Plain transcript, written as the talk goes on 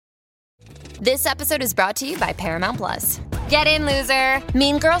This episode is brought to you by Paramount Plus. Get in, loser!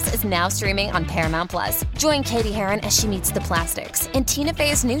 Mean Girls is now streaming on Paramount Plus. Join Katie Heron as she meets the plastics in Tina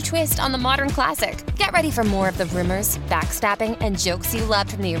Fey's new twist on the modern classic. Get ready for more of the rumors, backstabbing, and jokes you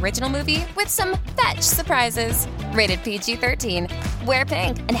loved from the original movie with some fetch surprises. Rated PG-13. Wear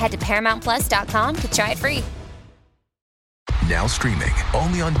pink and head to ParamountPlus.com to try it free. Now streaming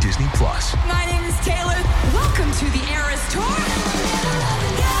only on Disney Plus. My name is Taylor. Welcome to the Eras Tour.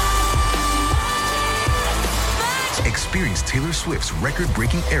 Experience Taylor Swift's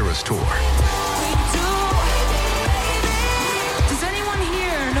record-breaking Eras Tour. Does anyone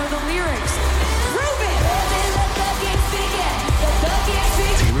here know the lyrics?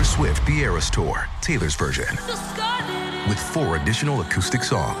 Taylor Swift The Eras Tour, Taylor's version. With 4 additional acoustic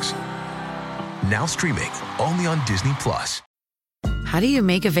songs. Now streaming only on Disney Plus. How do you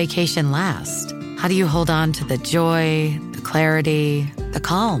make a vacation last? How do you hold on to the joy, the clarity, the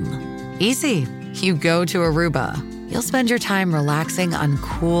calm? Easy. You go to Aruba. You'll spend your time relaxing on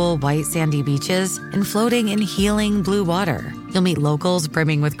cool, white, sandy beaches and floating in healing blue water. You'll meet locals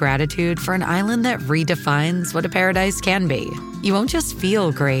brimming with gratitude for an island that redefines what a paradise can be. You won't just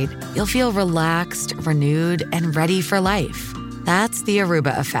feel great, you'll feel relaxed, renewed, and ready for life. That's the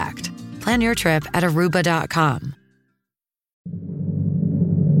Aruba effect. Plan your trip at Aruba.com.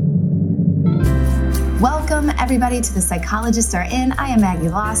 Welcome, everybody, to The Psychologists Are In. I am Maggie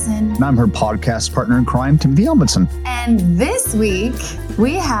Lawson. And I'm her podcast partner in crime, Timothy Elmondson. And this week,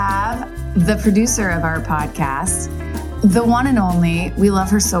 we have the producer of our podcast, the one and only, we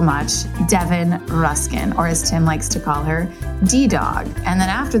love her so much, Devin Ruskin, or as Tim likes to call her, D-Dog. And then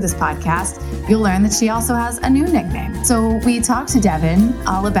after this podcast, you'll learn that she also has a new nickname. So we talked to Devin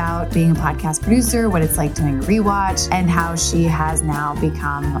all about being a podcast producer, what it's like doing a rewatch, and how she has now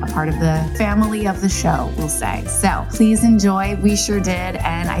become a part of the family of the show, we'll say. So please enjoy. We sure did.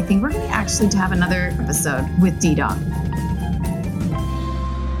 And I think we're going to actually have another episode with D-Dog.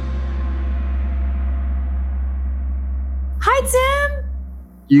 Hi,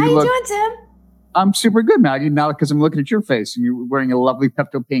 Tim. How you doing, Tim? I'm super good, Maggie. Now, because I'm looking at your face and you're wearing a lovely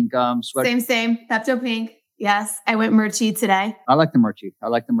Pepto Pink sweater. Same. Pepto Pink. Yes, I went merchy today. I like the merchy. I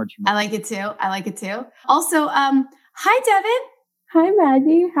like it too. Also, hi, Devin. Hi,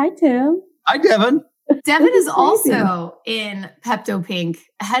 Maggie. Hi, Tim. Hi, Devin. Devin is also in Pepto Pink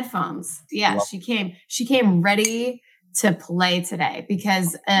headphones. Yeah, she came. She came ready to play today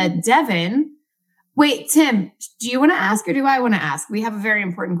because Devin. Wait, Tim, do you want to ask or do I want to ask? We have a very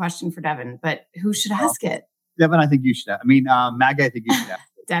important question for Devin, but who should ask it? Devin, I think you should. Maggie, I think you should ask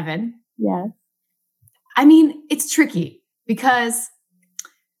it. Devin? Yes. I mean, it's tricky because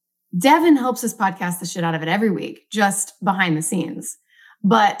Devin helps us podcast the shit out of it every week, just behind the scenes.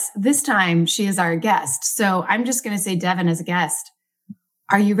 But this time she is our guest. So I'm just going to say, Devin, as a guest,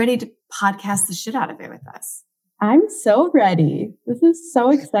 are you ready to podcast the shit out of it with us? I'm so ready. This is so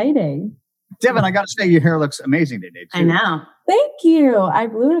exciting. Devin, I got to say, your hair looks amazing today, too. I know. Thank you. I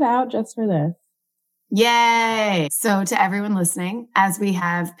blew it out just for this. Yay. So to everyone listening, as we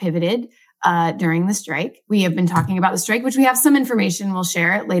have pivoted during the strike, we have been talking about the strike, which we have some information we'll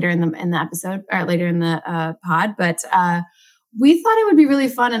share later in the episode or later in the pod. But we thought it would be really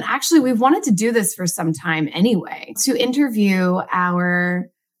fun. And actually, we've wanted to do this for some time anyway, to interview our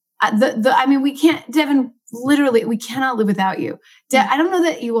we can't, Devin, literally, we cannot live without you. I don't know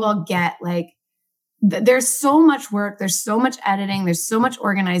that you all get there's so much work. There's so much editing. There's so much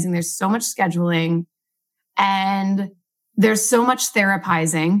organizing. There's so much scheduling. And there's so much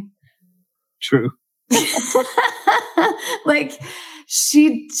therapizing. True.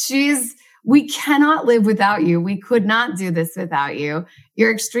 We cannot live without you. We could not do this without you.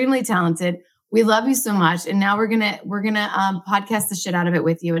 You're extremely talented. We love you so much. And now we're gonna podcast the shit out of it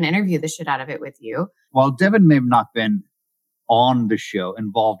with you and interview the shit out of it with you. While Devin may have not been on the show,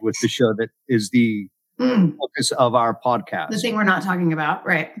 involved with the show that is the focus of our podcast. The thing we're not talking about,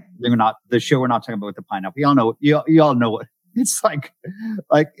 right? The show we're not talking about with the pineapple. You all know what it's like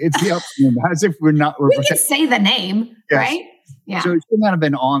it's the as if we're not. We can say the name, yes. Right? Yeah. So it should not have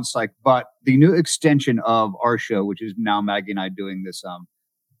been on psych, but the new extension of our show, which is now Maggie and I doing this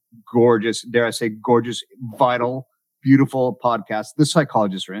gorgeous, dare I say, gorgeous, vital, beautiful podcast. The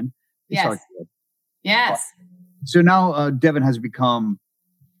Psychologists Are In. Yes. Yes. So now Devin has become,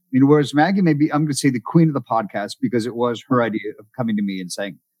 whereas Maggie may be, I'm going to say the queen of the podcast because it was her idea of coming to me and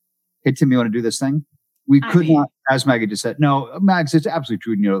saying, hey, Tim, you want to do this thing? We could not, as Maggie just said, no, Max, it's absolutely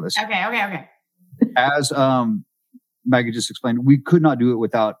true. You know this. Okay. As Maggie just explained, we could not do it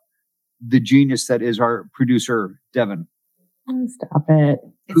without the genius that is our producer, Devin. Stop it.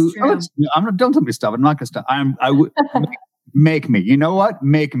 It's true. Don't tell me to stop. I'm not going to stop. Make me. You know what?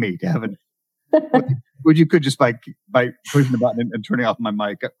 Make me, Devin. Which you could just by pushing the button and turning off my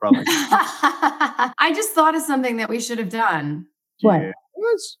mic, probably. I just thought of something that we should have done. What?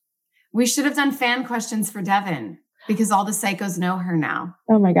 Yes. We should have done fan questions for Devin because all the psychos know her now.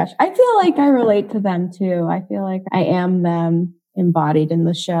 Oh my gosh. I feel like I relate to them too. I feel like I am them embodied in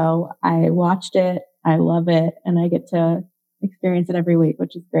the show. I watched it. I love it. And I get to experience it every week,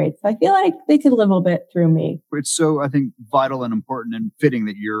 which is great. So I feel like they could live a bit through me. It's so, I think, vital and important and fitting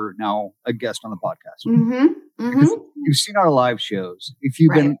that you're now a guest on the podcast. You've seen our live shows. If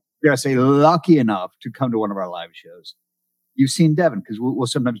you've been, dare I say, lucky enough to come to one of our live shows, you've seen Devin, because we'll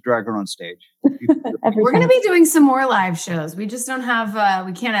sometimes drag her on stage. We're going to be doing some more live shows. We just don't have,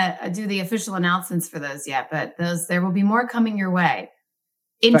 we can't do the official announcements for those yet, but there will be more coming your way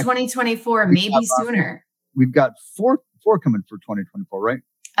in 2024, maybe sooner. We've got four coming for 2024, right?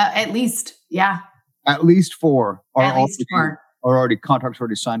 At least, yeah. At least four. Are already contracts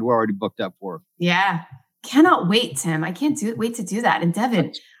already signed. We're already booked up for. Yeah. Cannot wait, Tim. I can't wait to do that. And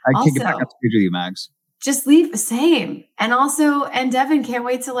Devin, I can't get back on stage with you, Max. Just leave the same. And Devin can't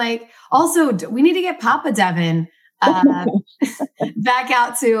wait to we need to get Papa Devin back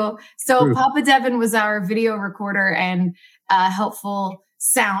out to. So True. Papa Devin was our video recorder and helpful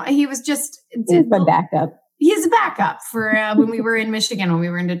sound. He was just my backup. He's a backup for when we were in Michigan, when we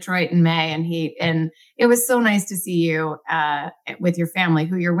were in Detroit in May, and it was so nice to see you with your family,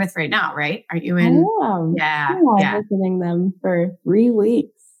 who you're with right now, right? Aren't you in? Yeah. I'm visiting them for 3 weeks.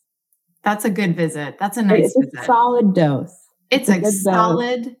 That's a good visit. That's a nice visit. It's a solid dose. It's a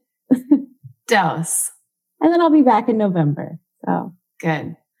solid dose. And then I'll be back in November. So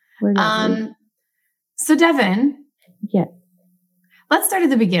good. So Devin. Yes. Let's start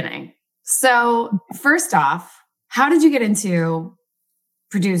at the beginning. So first off, how did you get into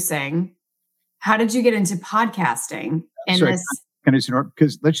producing? How did you get into podcasting? Can I just interrupt?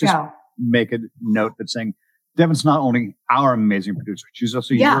 Because let's just make a note that's saying Devin's not only our amazing producer, she's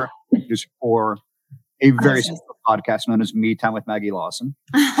also your producer for a very special podcast known as Me Time with Maggie Lawson.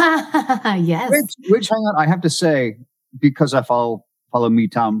 Yes. Which, hang on, I have to say, because I follow Me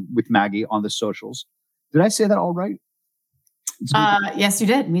Time with Maggie on the socials. Did I say that all right? Yes, you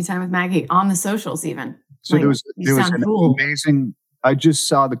did. Me Time with Maggie on the socials, even. So there was an amazing. I just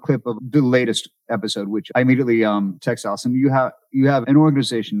saw the clip of the latest episode, which I immediately text Allison. You have an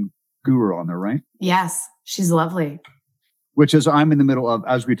organization guru on there, right? Yes, she's lovely. Which is I'm in the middle of,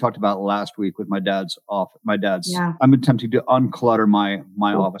 as we talked about last week with my dad's. I'm attempting to unclutter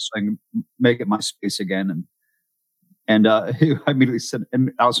my office so I can make it my space again. And I immediately said,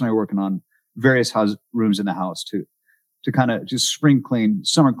 and Allison and I are working on various rooms in the house to kind of just spring clean,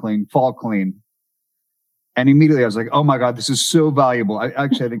 summer clean, fall clean. And immediately I was like, oh my God, this is so valuable. I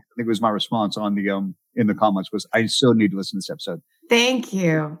think it was my response on the, in the comments was, I so need to listen to this episode. Thank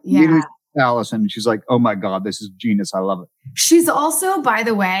you. Yeah. Allison, she's like, oh my God, this is genius. I love it. She's also, by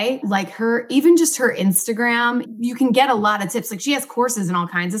the way, like even just her Instagram, you can get a lot of tips. Like she has courses and all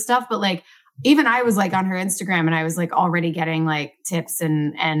kinds of stuff, but like, even I was like on her Instagram and I was like already getting like tips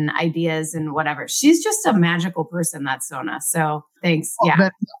and ideas and whatever. She's just a magical person, that Sona. So thanks. Well, yeah.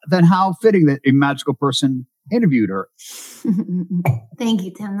 Then how fitting that a magical person interviewed her. Thank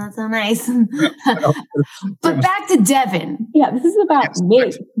you, Tim. That's so nice. But back to Devin. Yeah, this is about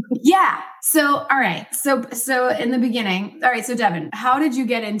me. Yeah. So, all right. So in the beginning, all right. So Devin, how did you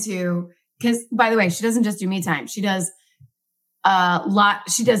get into, because by the way, she doesn't just do Me Time. She does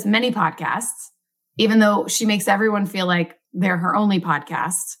she does many podcasts, even though she makes everyone feel like they're her only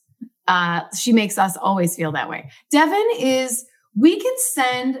podcast. She makes us always feel that way. Devin we can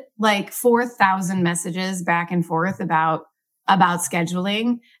send like 4,000 messages back and forth about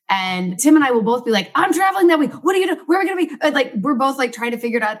scheduling. And Tim and I will both be like, I'm traveling that week. What are you doing? Where are we going to be? Like, we're both like trying to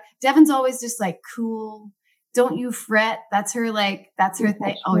figure it out. Devin's always just like, cool. Don't you fret. That's her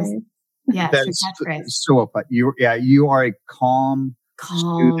thing. Always. Yeah, so fun. You are a calm,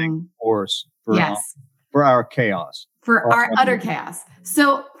 soothing force for our chaos. For our utter chaos.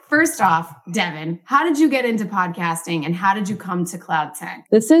 So first off, Devin, how did you get into podcasting and how did you come to Cloud Tech?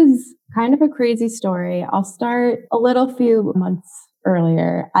 This is kind of a crazy story. I'll start a few months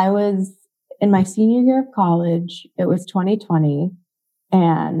earlier. I was in my senior year of college. It was 2020.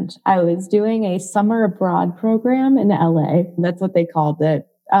 And I was doing a summer abroad program in LA. That's what they called it.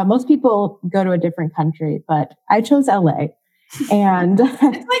 Most people go to a different country, but I chose LA. And it's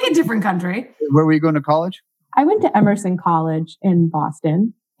like a different country. Where were you going to college? I went to Emerson College in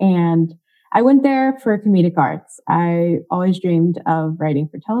Boston, and I went there for comedic arts. I always dreamed of writing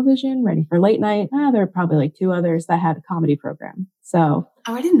for television, writing for late night. There were probably like 2 others that had a comedy program. So,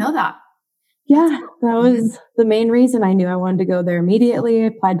 I didn't know that. Yeah, that was the main reason I knew I wanted to go there immediately. I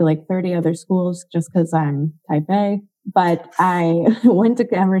applied to like 30 other schools just because I'm type A. But I went to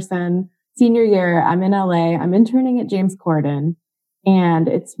Emerson senior year. I'm in LA. I'm interning at James Corden. And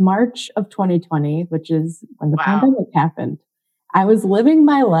it's March of 2020, which is when the pandemic happened. I was living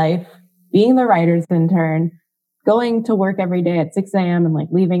my life, being the writer's intern, going to work every day at 6 a.m. and like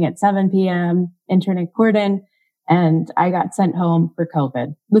leaving at 7 p.m., interning at Corden. And I got sent home for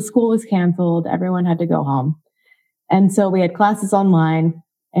COVID. The school was canceled. Everyone had to go home. And so we had classes online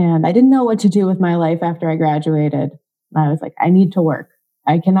and I didn't know what to do with my life after I graduated. And I was like, I need to work.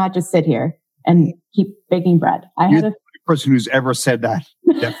 I cannot just sit here and keep baking bread. You're the person who's ever said that.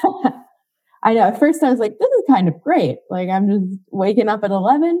 I know. At first I was like, this is kind of great. Like I'm just waking up at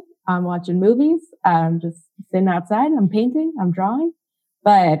 11. I'm watching movies. I'm just sitting outside. I'm painting. I'm drawing.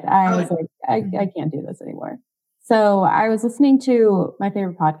 But I was like, I can't do this anymore. So I was listening to my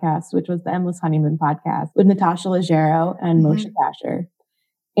favorite podcast, which was the Endless Honeymoon podcast with Natasha Leggero and Moshe Kasher.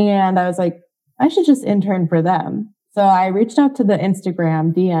 And I was like, I should just intern for them. So I reached out to the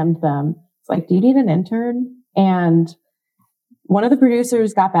Instagram, DM'd them. It's like, do you need an intern? And one of the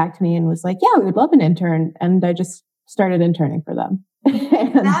producers got back to me and was like, yeah, we would love an intern. And I just started interning for them.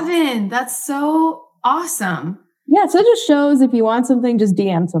 Devin, that's so awesome. Yeah. So it just shows if you want something, just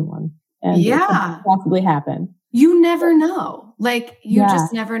DM someone. And it can possibly happen. You never know. Like, you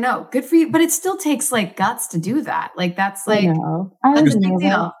just never know. Good for you. But it still takes like guts to do that. Like, that's like, that's a big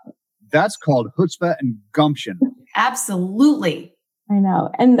deal. That's called chutzpah and gumption. Absolutely. I know.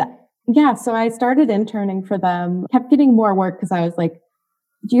 And yeah, so I started interning for them, kept getting more work because I was like,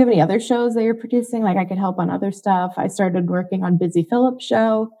 do you have any other shows that you're producing? Like I could help on other stuff. I started working on Busy Phillips'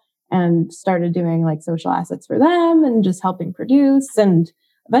 show and started doing like social assets for them and just helping produce. And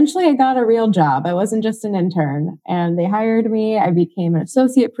eventually I got a real job. I wasn't just an intern and they hired me. I became an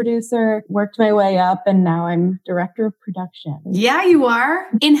associate producer, worked my way up, and now I'm director of production. Yeah, you are.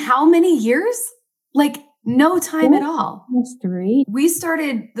 In how many years? Like no time at all. Almost 3. We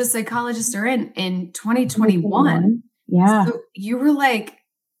started The Psychologists Are in 2021. Yeah. So you were like,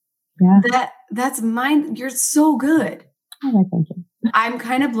 that's mine. You're so good. Oh, thank you. I'm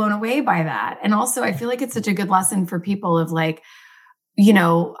kind of blown away by that. And also I feel like it's such a good lesson for people of like, you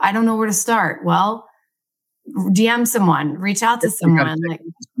know, I don't know where to start. Well, DM someone, reach out to someone. Like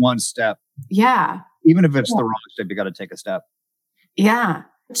one step. Yeah. Even if it's the wrong step, you got to take a step. Yeah.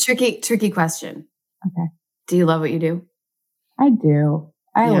 Tricky question. Okay. Do you love what you do? I do.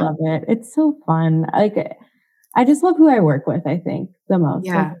 I love it. It's so fun. Like, I just love who I work with, I think, the most.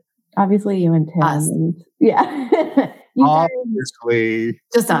 Yeah. Like, obviously you and Tim. Us. And, yeah. Obviously.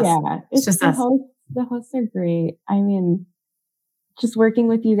 Just us. Yeah. It's just us. The hosts are great. I mean, just working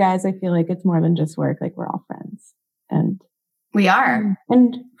with you guys, I feel like it's more than just work. Like we're all friends. And we are.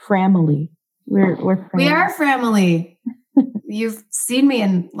 And family. We're family. We are family. You've seen me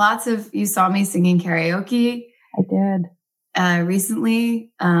in you saw me singing karaoke. I did.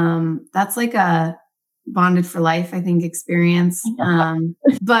 Recently. That's like a bonded for life, I think, experience.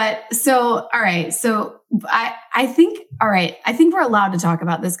 But so, all right. So I think we're allowed to talk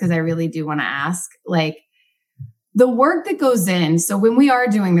about this because I really do want to ask, like, the work that goes in. So when we are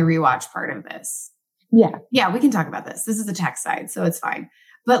doing the rewatch part of this, we can talk about this. This is the tech side, so it's fine.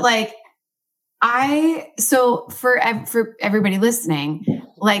 But like, for everybody listening,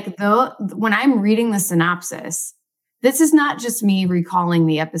 like when I'm reading the synopsis, this is not just me recalling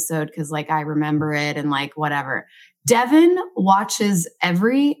the episode because like I remember it and like whatever. Devin watches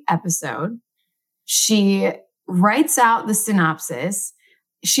every episode. She writes out the synopsis.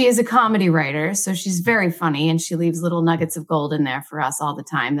 She is a comedy writer, so she's very funny and she leaves little nuggets of gold in there for us all the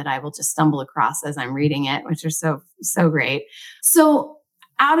time that I will just stumble across as I'm reading it, which are so great. So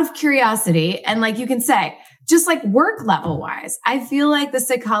out of curiosity, and like you can say, just like work level wise, I feel like The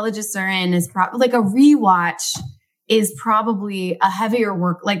Psychologists Are In is like a rewatch is probably a heavier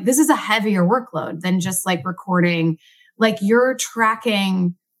work. Like this is a heavier workload than just like recording. Like you're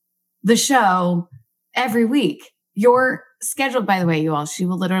tracking the show every week. You're scheduled, by the way, you all, she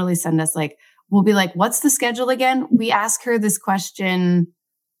will literally send us like, we'll be like, what's the schedule again? We ask her this question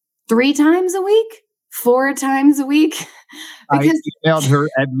 3 times a week, 4 times a week. Because I emailed her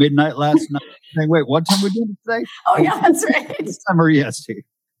at midnight last night saying, wait, what time are we doing today? Oh yeah, that's right. This time or EST.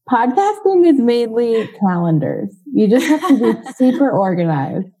 Podcasting is mainly calendars. You just have to be super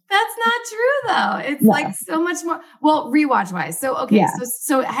organized. That's not true though. It's like so much more. Well, rewatch wise. So, okay.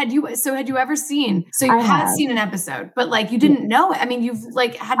 So had you ever seen, so you had seen an episode, but like you didn't know it. I mean, you've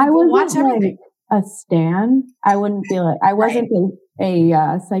like had to watch everything. Like a stan. I wouldn't feel it. I wasn't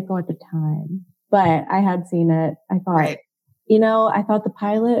a psycho at the time, but I had seen it. I thought I thought the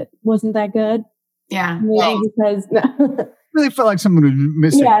pilot wasn't that good. Yeah. Maybe because Really felt like someone was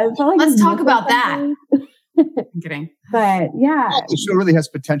missing. yeah, it felt like Let's it was talk missing about that. something. I'm kidding. But yeah, The show really has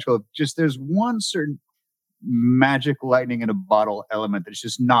potential. Just there's one certain magic lightning in a bottle element that's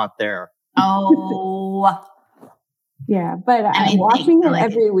just not there. Oh, yeah. But watching it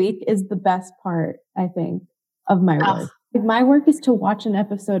every week is the best part, I think, of my work. My work is to watch an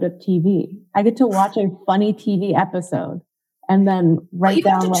episode of TV. I get to watch a funny TV episode and then write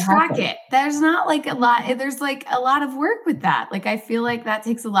down what happened. Track it. There's not like a lot. There's like a lot of work with that. Like I feel like that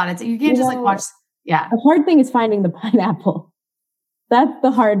takes a lot of time. You can't just like watch. Yeah. The hard thing is finding the pineapple. That's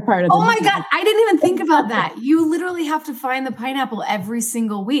the hard part of it. Oh my God. I didn't even think about that. You literally have to find the pineapple every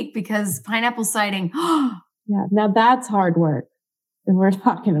single week because pineapple sighting. Yeah. Now that's hard work. And we're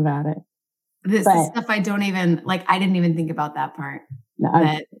talking about it. This is stuff I don't even like. I didn't even think about that part. No,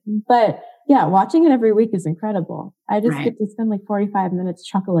 but yeah, watching it every week is incredible. I just get to spend like 45 minutes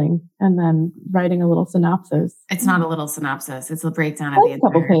chuckling and then writing a little synopsis. It's not a little synopsis. It's a breakdown of the entire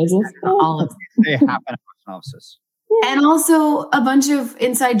couple pages. All of a half an hour synopsis. Yeah. And also a bunch of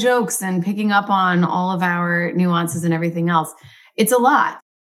inside jokes and picking up on all of our nuances and everything else. It's a lot.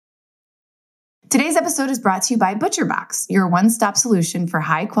 Today's episode is brought to you by ButcherBox, your one-stop solution for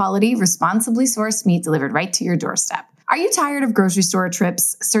high-quality, responsibly sourced meat delivered right to your doorstep. Are you tired of grocery store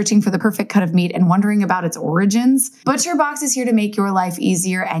trips, searching for the perfect cut of meat and wondering about its origins? ButcherBox is here to make your life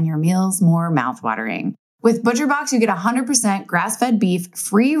easier and your meals more mouthwatering. With ButcherBox, you get 100% grass-fed beef,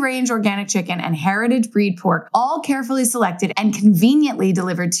 free-range organic chicken, and heritage breed pork, all carefully selected and conveniently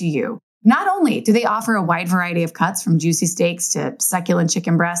delivered to you. Not only do they offer a wide variety of cuts from juicy steaks to succulent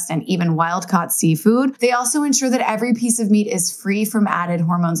chicken breast and even wild-caught seafood, they also ensure that every piece of meat is free from added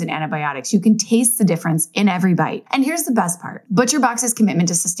hormones and antibiotics. You can taste the difference in every bite. And here's the best part. ButcherBox's commitment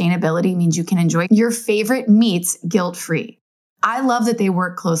to sustainability means you can enjoy your favorite meats guilt-free. I love that they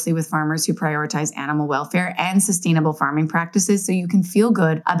work closely with farmers who prioritize animal welfare and sustainable farming practices so you can feel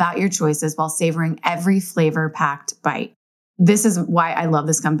good about your choices while savoring every flavor-packed bite. This is why I love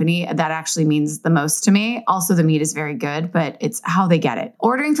this company. That actually means the most to me. Also, the meat is very good, but it's how they get it.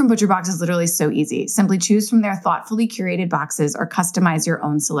 Ordering from ButcherBox is literally so easy. Simply choose from their thoughtfully curated boxes or customize your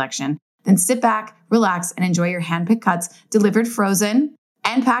own selection. Then sit back, relax, and enjoy your hand-picked cuts delivered frozen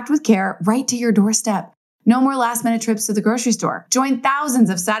and packed with care right to your doorstep. No more last-minute trips to the grocery store. Join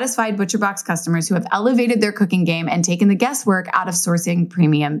thousands of satisfied ButcherBox customers who have elevated their cooking game and taken the guesswork out of sourcing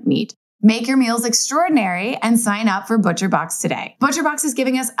premium meat. Make your meals extraordinary and sign up for ButcherBox today. ButcherBox is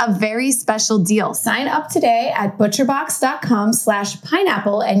giving us a very special deal. Sign up today at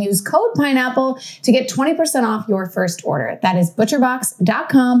butcherbox.com/pineapple and use code pineapple to get 20% off your first order. That is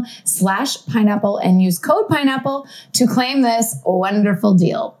butcherbox.com/pineapple and use code pineapple to claim this wonderful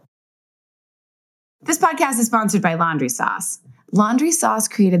deal. This podcast is sponsored by Laundry Sauce. Laundry Sauce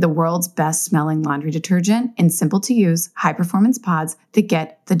created the world's best smelling laundry detergent in simple to use, high performance pods that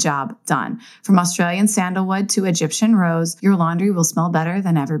get the job done. From Australian sandalwood to Egyptian rose, your laundry will smell better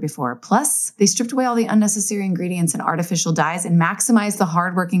than ever before. Plus, they stripped away all the unnecessary ingredients and artificial dyes and maximized the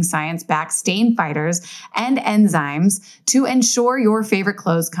hardworking science-backed stain fighters and enzymes to ensure your favorite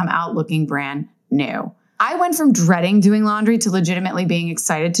clothes come out looking brand new. I went from dreading doing laundry to legitimately being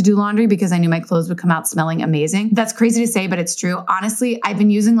excited to do laundry because I knew my clothes would come out smelling amazing. That's crazy to say, but it's true. Honestly, I've been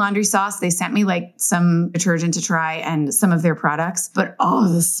using Laundry Sauce. They sent me like some detergent to try and some of their products, but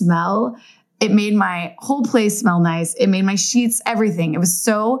the smell, it made my whole place smell nice. It made my sheets, everything. It was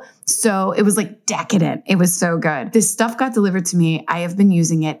it was like decadent. It was so good. This stuff got delivered to me. I have been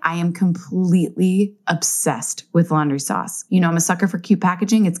using it. I am completely obsessed with Laundry Sauce. You know, I'm a sucker for cute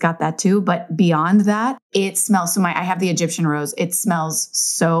packaging. It's got that too. But beyond that, it smells. I have the Egyptian rose. It smells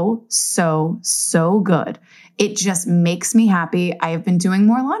so good. It just makes me happy. I have been doing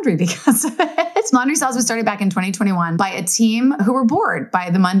more laundry because of it. Laundry Sauce was started back in 2021 by a team who were bored by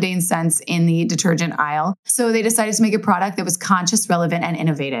the mundane scents in the detergent aisle. So they decided to make a product that was conscious, relevant, and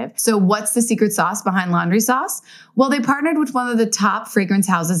innovative. So what's the secret sauce behind Laundry Sauce? Well, they partnered with one of the top fragrance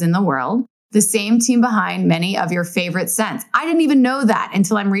houses in the world, the same team behind many of your favorite scents. I didn't even know that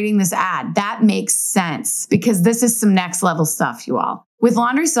until I'm reading this ad. That makes sense because this is some next level stuff, you all. With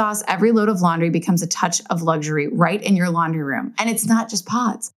Laundry Sauce, every load of laundry becomes a touch of luxury right in your laundry room. And it's not just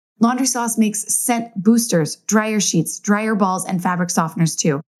pods. Laundry Sauce makes scent boosters, dryer sheets, dryer balls, and fabric softeners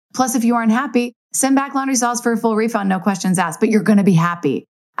too. Plus, if you aren't happy, send back Laundry Sauce for a full refund, no questions asked, but you're going to be happy.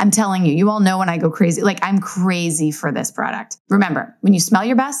 I'm telling you, you all know when I go crazy. Like, I'm crazy for this product. Remember, when you smell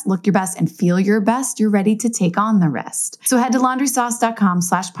your best, look your best, and feel your best, you're ready to take on the rest. So head to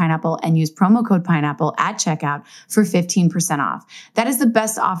laundrysauce.com/pineapple and use promo code pineapple at checkout for 15% off. That is the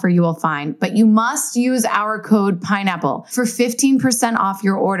best offer you will find, but you must use our code pineapple for 15% off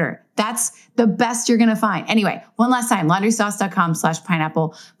your order. That's the best you're going to find. Anyway, one last time,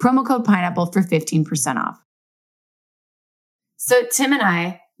 laundrysauce.com/pineapple, promo code pineapple for 15% off. So Tim and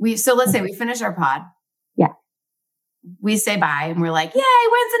I, so let's say we finish our pod. Yeah. We say bye and we're like, yay,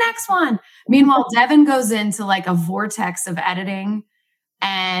 when's the next one? Meanwhile, Devin goes into like a vortex of editing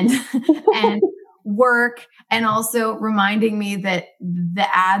and work, and also reminding me that the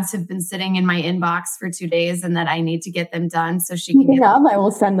ads have been sitting in my inbox for 2 days and that I need to get them done so she can get them. I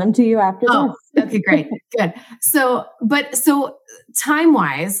will send them to you after this. Okay, great. Good. So time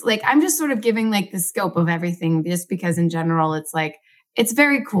wise, like I'm just sort of giving like the scope of everything just because in general, it's like, it's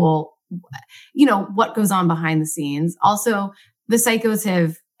very cool, you know, what goes on behind the scenes. Also, the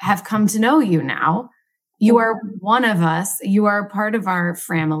psychos have come to know you now. You are one of us. You are part of our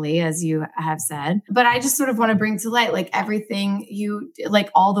family, as you have said. But I just sort of want to bring to light, like everything you, like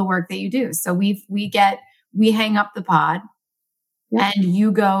all the work that you do. So we hang up the pod and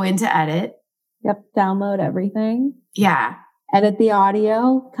you go into edit. Yep. Download everything. Yeah. Edit the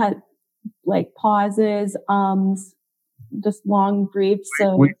audio, cut like pauses, just long briefs.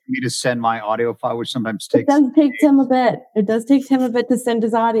 So wait for me to send my audio file, which sometimes takes. It does take Tim a bit. It does take Tim a bit to send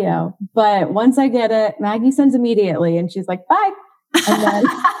his audio, but once I get it, Maggie sends immediately, and she's like, "Bye." And then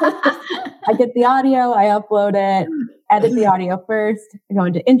I get the audio, I upload it, edit the audio first. I go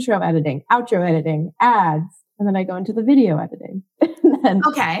into intro editing, outro editing, ads, and then I go into the video editing. And then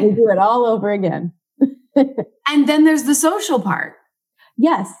we do it all over again. And then there's the social part.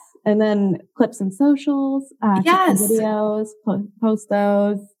 Yes. And then clips and socials, videos, post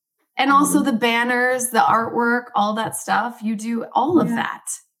those. And also the banners, the artwork, all that stuff. You do all of that.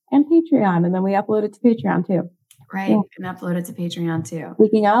 And Patreon. And then we upload it to Patreon too. Right. Yeah. And upload it to Patreon too.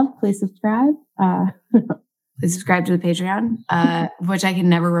 Speaking of, please subscribe. Please subscribe to the Patreon, which I can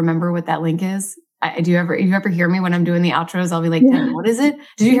never remember what that link is. You ever hear me when I'm doing the outros? I'll be like, what is it?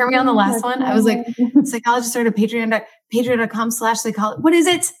 Did you hear me on the last one? I was like, psychologist started patreon.com/psychologist. What is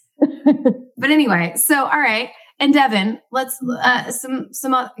it? But anyway, so, all right. And Devin, let's,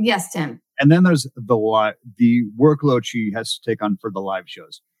 yes, Tim. And then there's the workload she has to take on for the live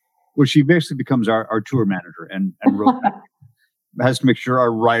shows, where she basically becomes our tour manager and has to make sure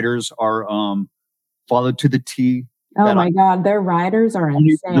our writers are followed to the T. Oh my God, their writers are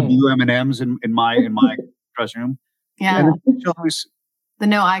insane. The blue M&Ms in my dressing room. Yeah. The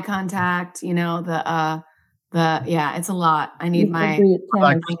no eye contact, you know, it's a lot. I need my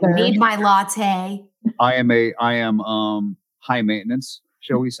latte. I am high maintenance,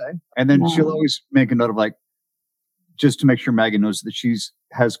 shall we say? And then she'll always make a note of like, just to make sure Maggie knows that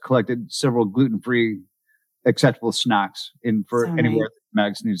has collected several gluten-free acceptable snacks for anywhere that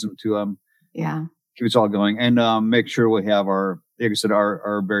Mags needs them to keep us all going, and make sure we have our various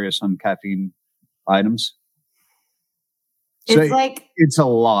various caffeine items. It's a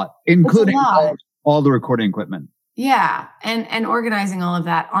lot, including all the recording equipment. Yeah. And organizing all of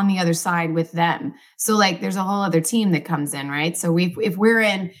that on the other side with them. So like there's a whole other team that comes in, right? So if we're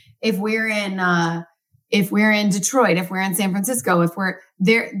in Detroit, if we're in San Francisco, if we're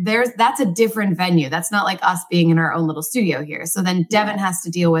that's a different venue. That's not like us being in our own little studio here. So then Devin has to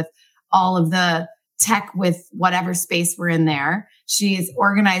deal with all of the tech with whatever space we're in there. She's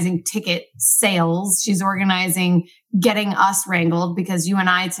organizing ticket sales. She's organizing getting us wrangled, because you and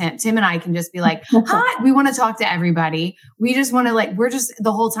I, Tim and I can just be like, hi, we want to talk to everybody. We just want to we're just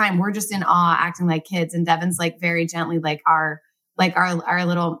the whole time, we're just in awe, acting like kids. And Devin's like very gently, like our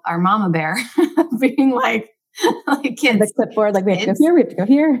mama bear being like kids. The clipboard, like we have to go here, we have to go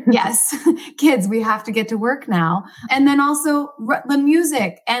here. Yes. Kids, we have to get to work now. And then also the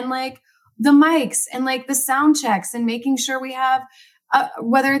music and like the mics and like the sound checks and making sure we have,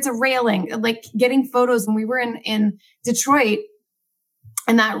 whether it's a railing, like getting photos. When we were in Detroit,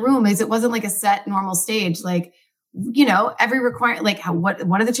 in that room, it wasn't like a set normal stage. Like, you know, every requirement, like what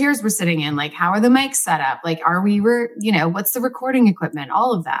are the chairs we're sitting in? Like, how are the mics set up? Like, what's the recording equipment?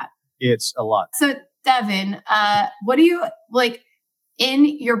 All of that. It's a lot. So Devin, what do you like in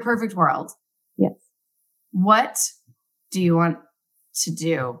your perfect world? Yes. What do you want to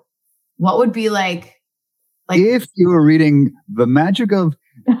do? What would be like if you were reading The Magic of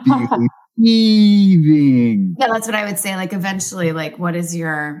Believing? Yeah, that's what I would say. Like eventually, like what is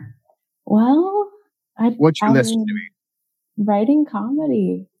your? Well, what's your list to me? Writing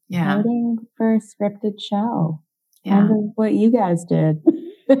comedy. Yeah. Writing for a scripted show. Yeah. Kind of what you guys did.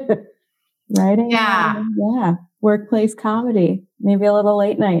 Writing. Yeah. Yeah. Workplace comedy. Maybe a little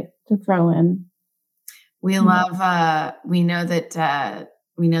late night to throw in. We love, we know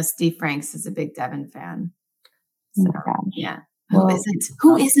Steve Franks is a big Devin fan. So, Oh my gosh. yeah. Well,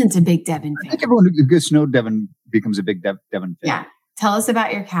 Who isn't a big Devin fan? I think everyone who gets to know Devin becomes a big Devin fan. Yeah. Tell us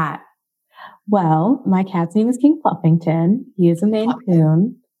about your cat. Well, my cat's name is King Fluffington. He is a Maine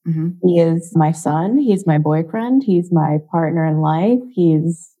Coon. Mm-hmm. He is my son. He's my boyfriend. He's my partner in life.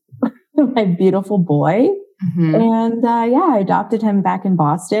 He's my beautiful boy. Mm-hmm. And I adopted him back in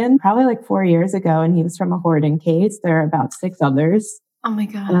Boston probably like 4 years ago. And he was from a hoarding case. There are about 6 others. Oh my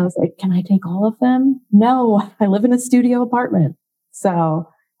God. And I was like, can I take all of them? No, I live in a studio apartment. So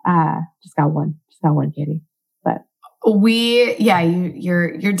just got one, kitty. But you're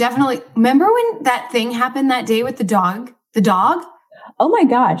definitely, remember when that thing happened that day with the dog? The dog? Oh my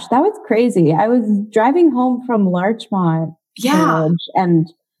gosh, that was crazy. I was driving home from Larchmont Village, and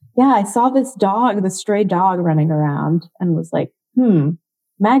I saw this dog, the stray dog running around, and was like,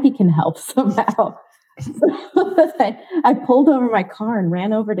 Maggie can help somehow. I pulled over my car and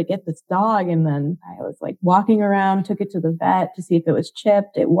ran over to get this dog. And then I was like walking around, took it to the vet to see if it was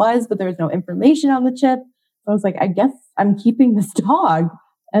chipped. It was, but there was no information on the chip. So I was like, I guess I'm keeping this dog.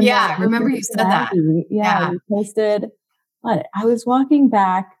 And I remember you said that. Yeah. We posted, but I was walking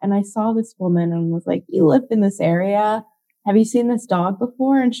back and I saw this woman and was like, you live in this area. Have you seen this dog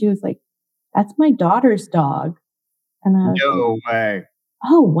before? And she was like, that's my daughter's dog. And I was no way.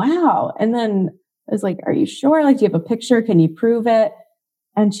 Oh, wow. And then I was like, are you sure? Like, do you have a picture? Can you prove it?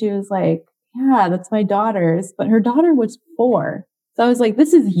 And she was like, yeah, that's my daughter's. But her daughter was 4. So I was like,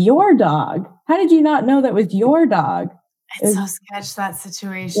 this is your dog. How did you not know that was your dog? It's so sketch, that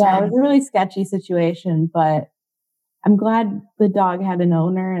situation. Yeah, it was a really sketchy situation, but I'm glad the dog had an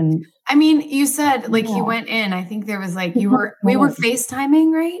owner. And I mean, you said like he went in. I think there was like we were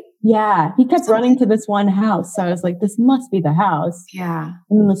FaceTiming, right? Yeah, he kept running to this one house. So I was like, this must be the house. Yeah.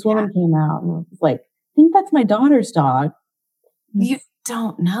 And then this woman came out and was like, I think that's my daughter's dog. You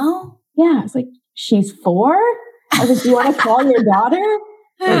don't know? Yeah. I was like, she's 4? I was like, do you want to call your daughter?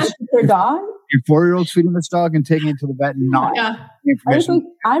 She's her dog? Your 4-year-old's feeding this dog and taking it to the vet and not I was like,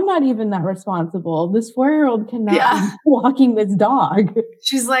 I'm not even that responsible. This 4-year-old cannot be walking this dog.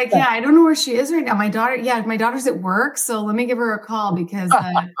 She's like, I don't know where she is right now. My daughter's at work, so let me give her a call because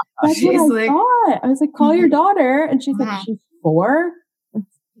that's she's what like, I was like, call your daughter. And she's like, she's 4?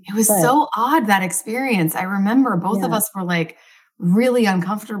 It was so odd, that experience. I remember both of us were like really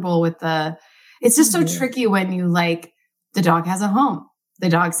uncomfortable with it's just so tricky when you like, the dog has a home. The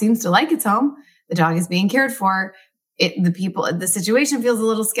dog seems to like its home. The dog is being cared for. The situation feels a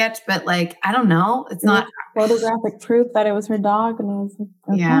little sketch, but like, I don't know. It's not photographic proof that it was her dog. And I was like,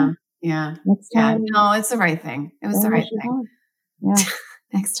 okay. Yeah. Next time. No, it's the right thing. It was the right thing. Yeah.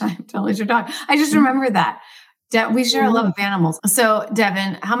 Next time, don't lose your dog. I just remember that. We share a love of animals. So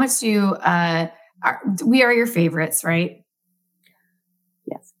Devin, how much do you, we are your favorites, right?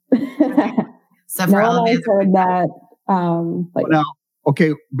 Yes. So for no one else heard that. But now,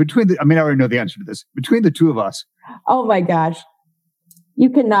 okay, I already know the answer to this. Between the two of us. Oh my gosh. You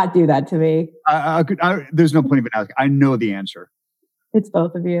cannot do that to me. There's no point even asking. I know the answer. It's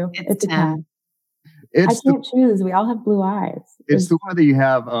both of you. It's a cat. I can't choose. We all have blue eyes. It's the one that you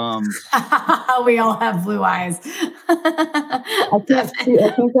have. We all have blue eyes. I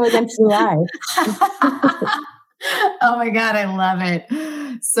can't go against blue eyes. Oh my God, I love it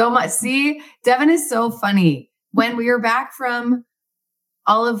so much. See, Devin is so funny. When we were back from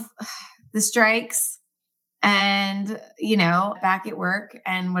all of the strikes and, back at work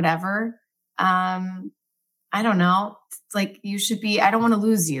and whatever, I don't know. It's like you should be, I don't want to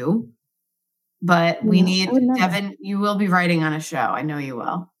lose you. But we need, Devin, you will be writing on a show. I know you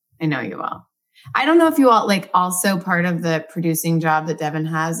will. I don't know if you all, like, also part of the producing job that Devin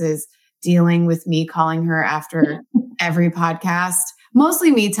has is dealing with me calling her after every podcast.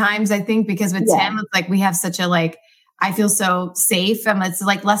 Mostly me times, I think, because with Tim, it's like we have such a, like, I feel so safe and it's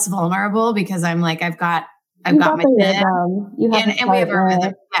like less vulnerable because I'm like, I've got my Tim. And we have our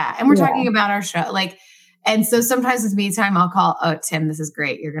rhythm. Yeah. And we're talking about our show. Like, and so sometimes with me time, I'll call, oh, Tim, this is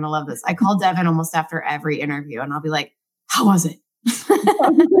great. You're going to love this. I call Devin almost after every interview and I'll be like, how was it? You're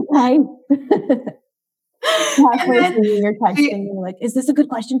texting me like, is this a good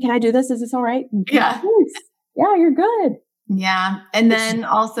question? Can I do this? Is this all right? Yeah. Yeah, you're good. Yeah. And then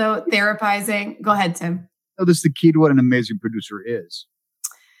also therapizing. Go ahead, Tim. Oh, this is the key to what an amazing producer is.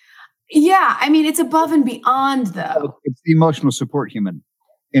 Yeah. I mean, it's above and beyond though. It's the emotional support human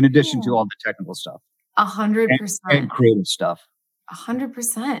in addition to all the technical stuff. 100%. And creative stuff.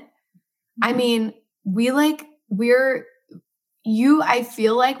 100%. I mean, we're I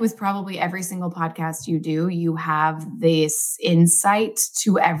feel like with probably every single podcast you do, you have this insight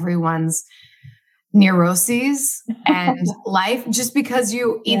to everyone's neuroses and life just because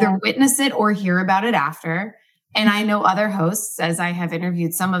you either witness it or hear about it after. And I know other hosts, as I have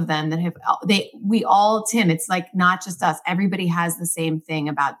interviewed some of them, that have, Tim, it's like not just us. Everybody has the same thing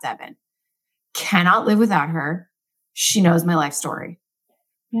about Devin. Cannot live without her. She knows my life story.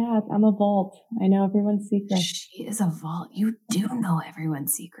 Yeah, I'm a vault. I know everyone's secrets. She is a vault. You do know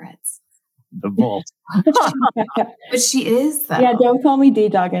everyone's secrets. The vault. But she is, though. Yeah, don't call me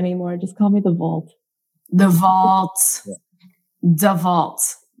D-Dog anymore. Just call me the vault. The vault. The vault.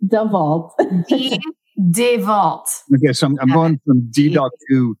 The vault. De vault. Okay, so I'm going from D-Dog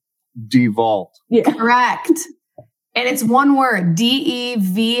to D-Vault. Yeah. Correct. And it's one word. D-E-V-A-U-L-T.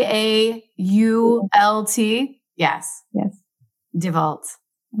 Yes. Yes. DeVault.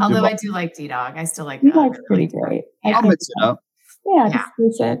 Although I do like D-Dog. I still like D-Dog's pretty great. I'll mix it up. Yeah, just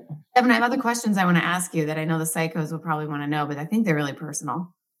use it. Devin, I have other questions I want to ask you that I know the psychos will probably want to know, but I think they're really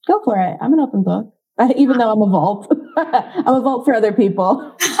personal. Go for it. I'm an open book. Even though I'm a vault. I'm a vault for other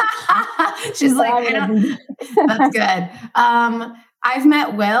people. She's like, I don't. That's good. I've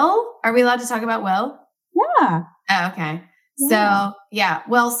met Will. Are we allowed to talk about Will? Yeah. Oh, okay. So,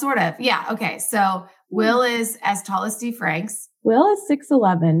 well, sort of. Yeah. Okay. So Will is as tall as Steve Franks. Will is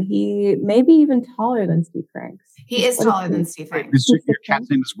 6'11". He may be even taller than Steve Franks. He is taller than Steve Franks. Your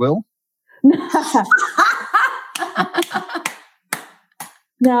cat's name is Will?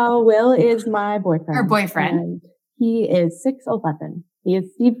 No, Will is my boyfriend. Her boyfriend. And he is 6'11". He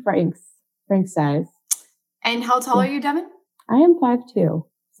is Steve Frank's size. And how tall are you, Devin? I am 5'2".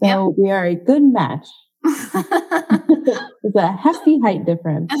 So we are a good match. It's a hefty height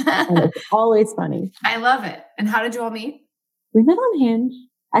difference. And it's always funny. I love it. And how did you all meet? We met on Hinge.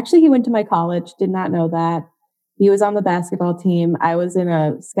 Actually, he went to my college. Did not know that. He was on the basketball team. I was in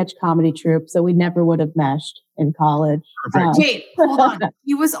a sketch comedy troupe, so we never would have meshed in college. Wait, hold on.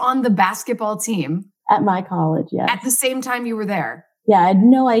 He was on the basketball team. At my college, yes. At the same time you were there? Yeah, I had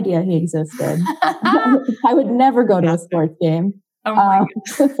no idea he existed. I would never go to a sports game. Oh my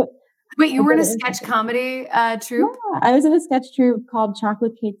God. Wait, you were in a sketch comedy troupe? Yeah, I was in a sketch troupe called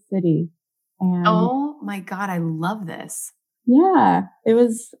Chocolate Cake City. And oh my God, I love this. Yeah, it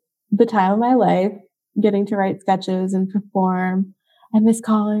was the time of my life, getting to write sketches and perform. I miss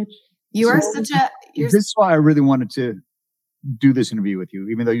college. You are such a... This is why I really wanted to do this interview with you,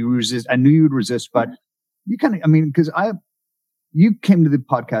 even though you resist. I knew you would resist, but you kind of, because you came to the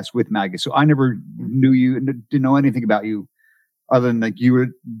podcast with Maggie, so I never knew you and didn't know anything about you other than like you were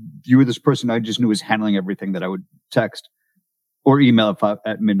this person I just knew was handling everything that I would text or email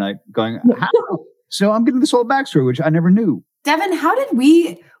at midnight going, how? So I'm getting this whole backstory, which I never knew. Devin,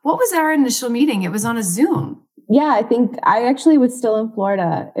 what was our initial meeting? It was on a Zoom. Yeah, I think I actually was still in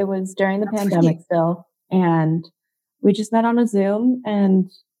Florida. It was during the pandemic still. And we just met on a Zoom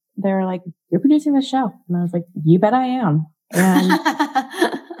and they were like, you're producing the show. And I was like, you bet I am. And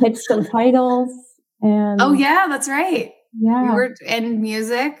pitched some titles. And oh yeah, that's right. Yeah. We were in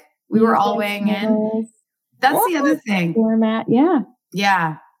music. We were all weighing in. That's the other thing. Format. Yeah.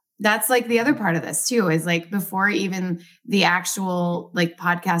 Yeah. That's like the other part of this too, is like before even the actual like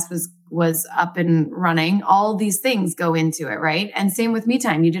podcast was up and running, all these things go into it. Right. And same with Me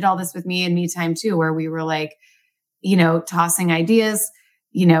Time. You did all this with me and Me Time too, where we were like, tossing ideas,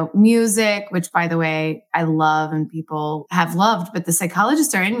 music, which by the way, I love and people have loved, but The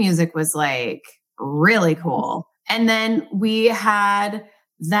Psychologists Are in Music was like really cool. And then we had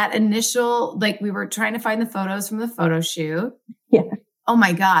that initial, like we were trying to find the photos from the photo shoot. Yeah. Oh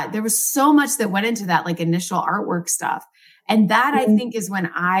my God. There was so much that went into that, like initial artwork stuff. And that I think is when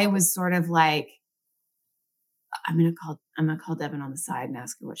I was sort of like, I'm going to call Devin on the side and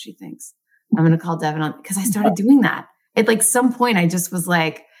ask her what she thinks. I'm going to call Devin on, because I started doing that. At like some point I just was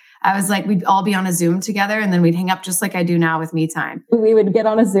like, we'd all be on a Zoom together and then we'd hang up just like I do now with Me Time. We would get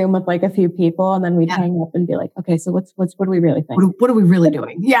on a Zoom with like a few people and then we'd hang up and be like, okay, so what do we really think? What are we really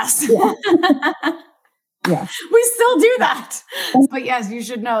doing? Yes. Yeah. Yeah. We still do that. But yes, you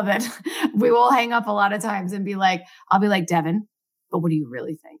should know that we will hang up a lot of times and I'll be like, Devin, but what do you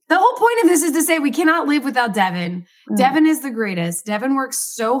really think? The whole point of this is to say we cannot live without Devin. Devin is the greatest. Devin works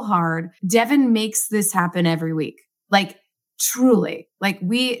so hard. Devin makes this happen every week. Like truly, like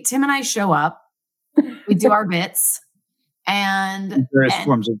Tim and I show up, we do our bits and in various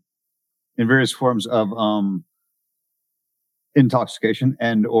forms of intoxication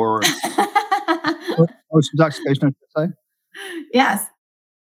and or intoxication, I should say. Yes.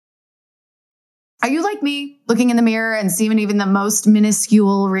 Are you like me? looking in the mirror and seeing even the most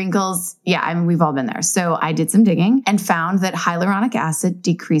minuscule wrinkles. Yeah, I mean, we've all been there. So I did some digging and found that hyaluronic acid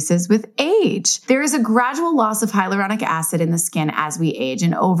decreases with age. There is a gradual loss of hyaluronic acid in the skin as we age.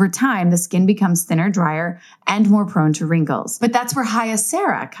 And over time, the skin becomes thinner, drier, and more prone to wrinkles. But that's where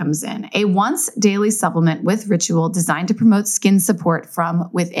Hyacera comes in, a once daily supplement with Ritual designed to promote skin support from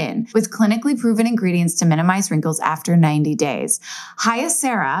within, with clinically proven ingredients to minimize wrinkles after 90 days.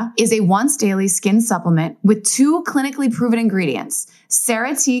 Hyacera is a once daily skin supplement with 2 clinically proven ingredients,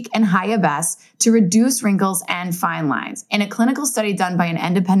 Ceratique and Hyabest, to reduce wrinkles and fine lines. In a clinical study done by an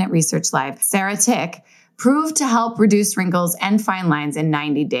independent research lab, Ceratique proved to help reduce wrinkles and fine lines in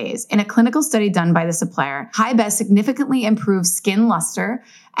 90 days. In a clinical study done by the supplier, Hyabest significantly improved skin luster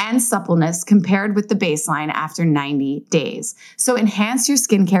and suppleness compared with the baseline after 90 days. So enhance your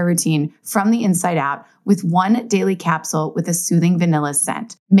skincare routine from the inside out with 1 daily capsule with a soothing vanilla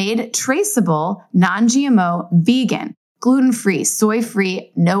scent. Made traceable, non-GMO, vegan, gluten-free,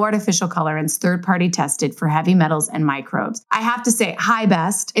 soy-free, no artificial colorants, third-party tested for heavy metals and microbes. I have to say,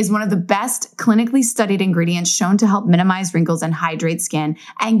 Hyabest is one of the best clinically studied ingredients shown to help minimize wrinkles and hydrate skin.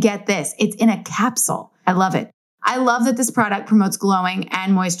 And get this, it's in a capsule. I love it. I love that this product promotes glowing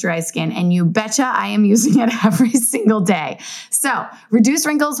and moisturized skin, and you betcha I am using it every single day. So reduce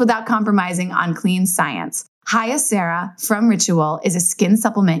wrinkles without compromising on clean science. Hyacera from Ritual is a skin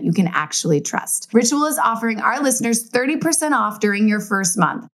supplement you can actually trust. Ritual is offering our listeners 30% off during your first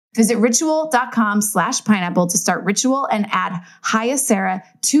month. Visit ritual.com/pineapple to start Ritual and add Hyacera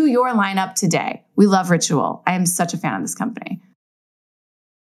to your lineup today. We love Ritual. I am such a fan of this company.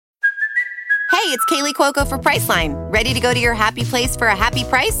 Hey, it's Kaylee Cuoco for Priceline. Ready to go to your happy place for a happy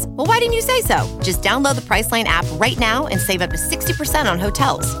price? Well, why didn't you say so? Just download the Priceline app right now and save up to 60% on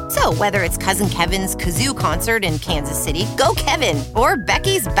hotels. So whether it's Cousin Kevin's Kazoo Concert in Kansas City, go Kevin, or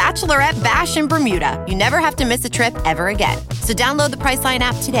Becky's Bachelorette Bash in Bermuda, you never have to miss a trip ever again. So download the Priceline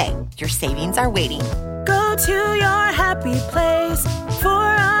app today. Your savings are waiting. Go to your happy place for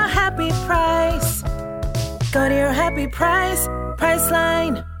a happy price. Go to your happy price,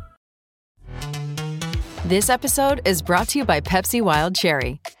 Priceline. This episode is brought to you by Pepsi Wild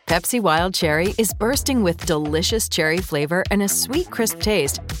Cherry. Pepsi Wild Cherry is bursting with delicious cherry flavor and a sweet, crisp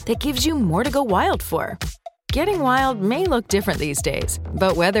taste that gives you more to go wild for. Getting wild may look different these days,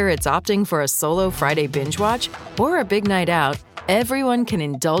 but whether it's opting for a solo Friday binge watch or a big night out, everyone can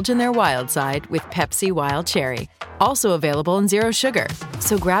indulge in their wild side with Pepsi Wild Cherry. Also available in Zero Sugar.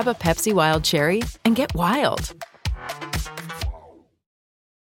 So grab a Pepsi Wild Cherry and get wild.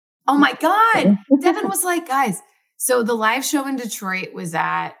 Oh my God. Devin was like, guys, so the live show in Detroit was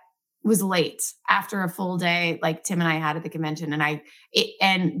late after a full day, like Tim and I had at the convention.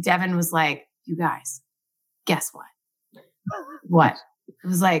 And Devin was like, you guys, guess what? What? It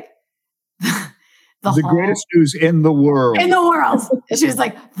was like the greatest news in the world. In the world. She was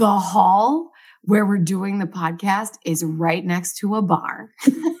like, the hall where we're doing the podcast is right next to a bar.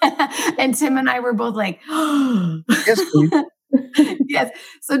 And Tim and I were both like, yes, please. Yes.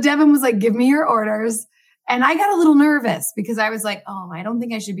 So Devin was like, give me your orders. And I got a little nervous because I was like, oh, I don't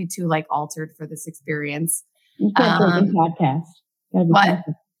think I should be too like altered for this experience. You can't drink and podcast. What?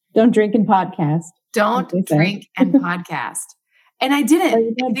 Careful. Don't drink and podcast. Don't drink and podcast. And I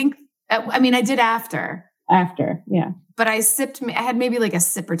didn't. I did after. After, yeah. But I had maybe like a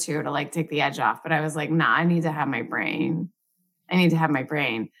sip or two to like take the edge off. But I was like, nah, I need to have my brain.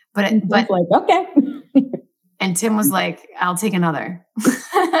 But like, okay. And Tim was like, I'll take another.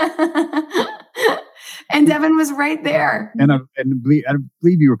 And Devin was right there. And I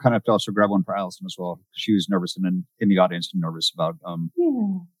believe you were kind of to also grab one for Allison as well. She was nervous and in the audience and nervous about.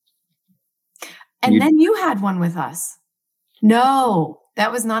 And then you had one with us. No,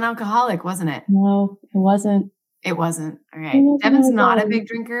 that was non-alcoholic, wasn't it? No, it wasn't. It wasn't. All right. Devin's not a big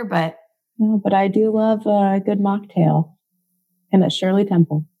drinker, but. No, but I do love a good mocktail. And at Shirley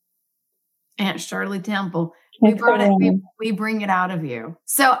Temple. Aunt Shirley Temple. We bring it out of you.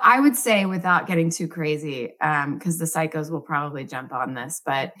 So I would say, without getting too crazy, because the psychos will probably jump on this,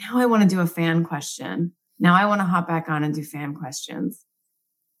 but now I want to do a fan question. Now I want to hop back on and do fan questions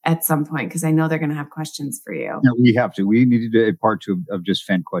at some point, because I know they're going to have questions for you. No, we have to. We need to do a part 2 of just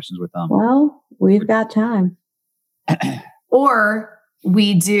fan questions with them. Well, we've got time. Or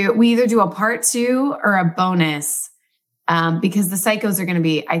we either do a part 2 or a bonus. Because the psychos are going to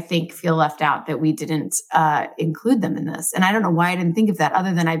be, I think, feel left out that we didn't include them in this. And I don't know why I didn't think of that,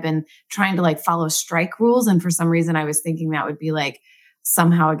 other than I've been trying to like follow strike rules. And for some reason, I was thinking that would be like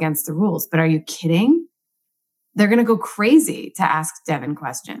somehow against the rules. But are you kidding? They're going to go crazy to ask Devin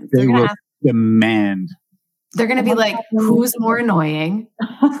questions. They will demand They're going to be like, who's more annoying?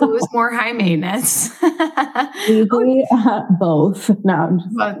 Who's more high maintenance? Usually, both. No, I'm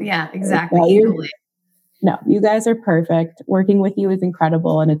just yeah, exactly. No, you guys are perfect. Working with you is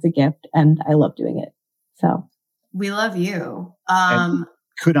incredible and it's a gift and I love doing it. So we love you.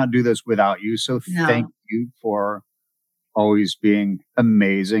 Could not do this without you. So thank you for always being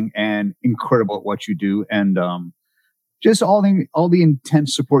amazing and incredible at what you do. And just all the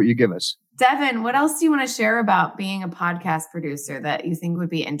intense support you give us. Devin, what else do you want to share about being a podcast producer that you think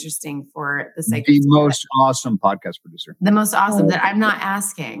would be interesting for the Psycho? The most awesome podcast producer. The most awesome that I'm not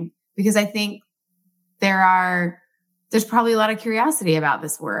asking because I think there's probably a lot of curiosity about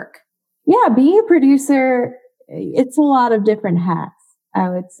this work. Yeah, being a producer, it's a lot of different hats, I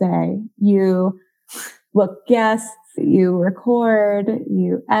would say. You book guests, you record,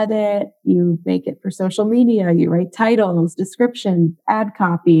 you edit, you make it for social media, you write titles, descriptions, ad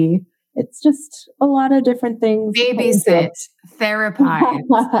copy. It's just a lot of different things. Babysit,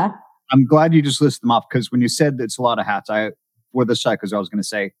 therapize. I'm glad you just listed them off because when you said it's a lot of hats, for the Psychos, I was going to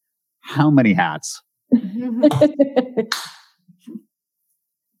say, how many hats?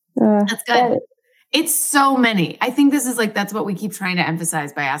 That's good. It's so many. I think this is that's what we keep trying to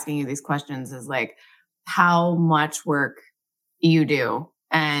emphasize by asking you these questions is how much work you do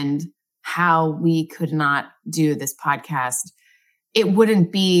and how we could not do this podcast. It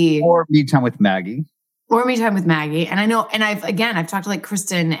wouldn't be or Me Time with Maggie. And I know, and I've talked to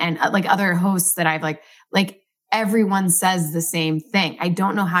Kristen and other hosts that I've everyone says the same thing. I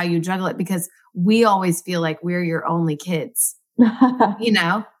don't know how you juggle it because we always feel like we're your only kids.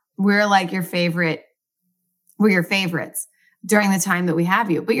 We're your favorite. We're your favorites during the time that we have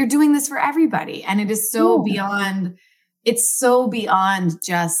you, but you're doing this for everybody. And it is so beyond, it's so beyond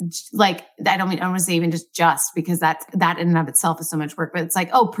just I don't want to say even just because that in and of itself is so much work, but it's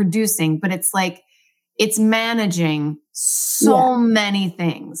producing, but it's it's managing so many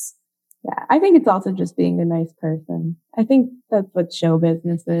things. Yeah. I think it's also just being a nice person. I think that's what show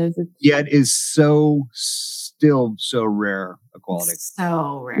business is. It is still so rare a quality.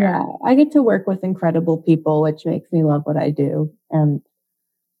 So rare. Yeah. I get to work with incredible people, which makes me love what I do and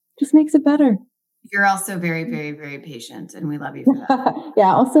just makes it better. You're also very, very, very patient and we love you for that.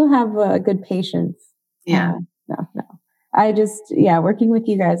 Yeah. Also have good patience. Yeah. No. I just, working with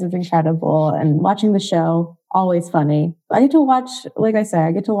you guys is incredible and watching the show, always funny. I get to watch, like I say,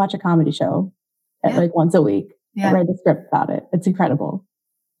 I get to watch a comedy show once a week. I write a script about it. It's incredible.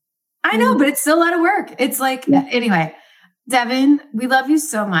 I know, but it's still a lot of work. It's anyway, Devin, we love you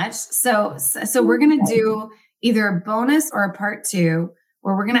so much. So we're going to do either a bonus or a part 2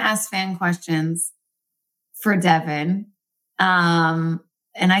 where we're going to ask fan questions for Devin.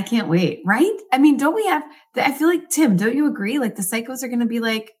 And I can't wait, right? I mean, I feel like, Tim, don't you agree? The Psychos are going to be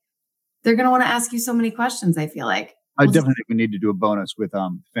they're going to want to ask you so many questions. I feel like. I definitely think we need to do a bonus with,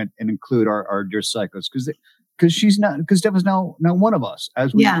 and include our dear Psychos because Devin's now one of us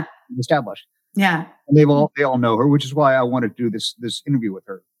as we established. Yeah. And they all know her, which is why I wanted to do this interview with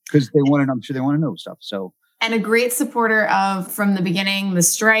her because I'm sure they want to know stuff. So. And a great supporter of, from the beginning, the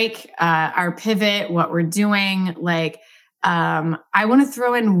strike, our pivot, what we're doing, I want to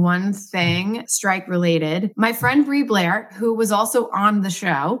throw in one thing strike related. My friend Brie Blair, who was also on the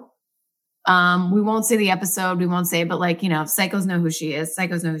show. We won't say the episode. We won't say, but Psychos know who she is.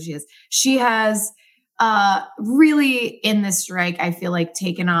 Psychos know who she is. She has, really in this strike, I feel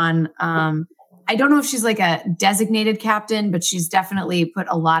taken on, I don't know if she's a designated captain, but she's definitely put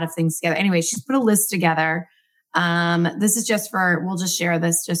a lot of things together. Anyway, she's put a list together. This is we'll just share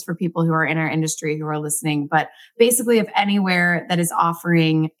this just for people who are in our industry who are listening, but basically if anywhere that is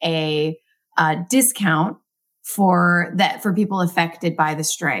offering a discount for people affected by the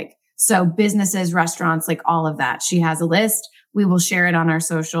strike. So businesses, restaurants, all of that. She has a list. We will share it on our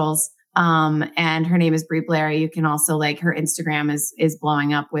socials. And her name is Brie Blair. You can also her Instagram is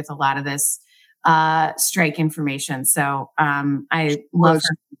blowing up with a lot of this strike information. So I love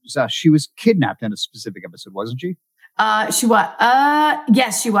her. She was kidnapped in a specific episode, wasn't she? She was.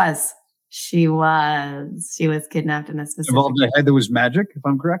 Yes, she was. She was kidnapped in a specific. Involved in a head that was magic, if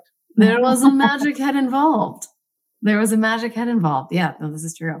I'm correct. There was a magic head involved. Yeah, no, this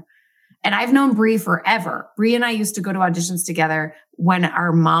is true. And I've known Brie forever. Brie and I used to go to auditions together when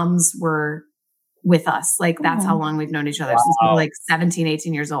our moms were with us. That's how long we've known each other since we were 17,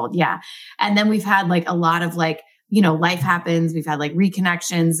 18 years old. Yeah. And then we've had a lot of life happens. We've had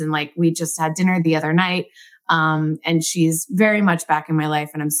reconnections and we just had dinner the other night. And she's very much back in my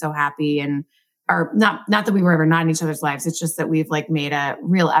life and I'm so happy. And not that we were ever not in each other's lives. It's just that we've made a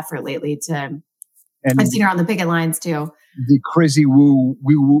real effort lately I've seen her on the picket lines too. The crazy woo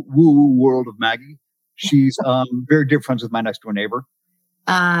world of Maggie. She's very dear friends with my next door neighbor.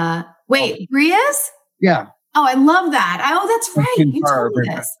 Wait, Bria's? Yeah. Oh, I love that. Oh, that's right. You told me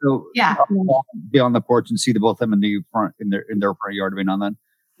this. So yeah. I'll be on the porch and see the both of them in the front in their front yard every now and then.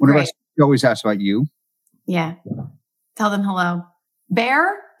 Whenever she always asks about you. Yeah. Tell them hello.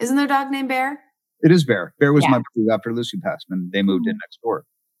 Bear? Isn't their dog named Bear? It is Bear. Bear was my brew after Lucy passed, and they moved in next door.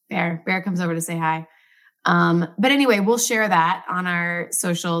 Bear comes over to say hi. But anyway, we'll share that on our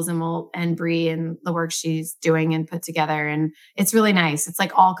socials, and Bree and the work she's doing and put together. And it's really nice. It's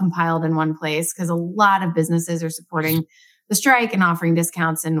like all compiled in one place because a lot of businesses are supporting the strike and offering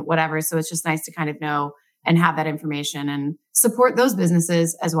discounts and whatever. So it's just nice to kind of know and have that information and support those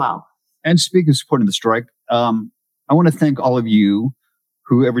businesses as well. And speaking of supporting the strike, I want to thank all of you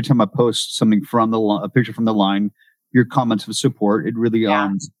who every time I post something from a picture from the line, your comments of support, it really, I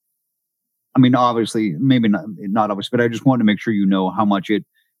mean, obviously, maybe not obvious, but I just wanted to make sure you know how much it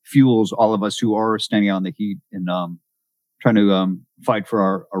fuels all of us who are standing out in the heat and trying to fight for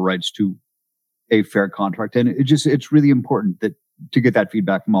our rights to a fair contract. And it's really important to get that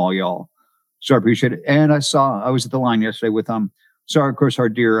feedback from all y'all. So I appreciate it. And I was at the line yesterday with of course, our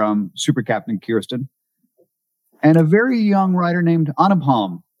dear super captain Kirsten and a very young writer named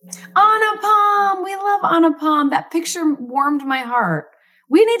Anupam. Anupam, we love Anupam. That picture warmed my heart.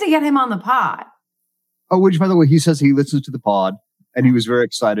 We need to get him on the pod. Oh, which, by the way, he says he listens to the pod, and he was very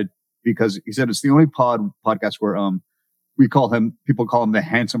excited because he said it's the only podcast where people call him the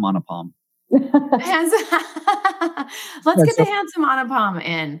handsome Anupam. Let's get the handsome Anupam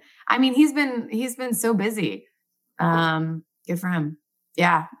in. I mean, he's been so busy. Good for him.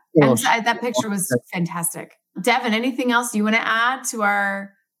 Yeah, well, that picture was fantastic. Devin, anything else you want to add to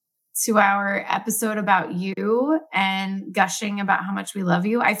our episode about you and gushing about how much we love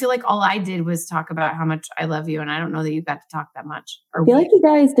you? I feel like all I did was talk about how much I love you, and I don't know that you got to talk that much. I feel like you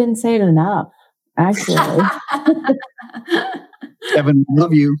guys didn't say it enough, actually. Devin,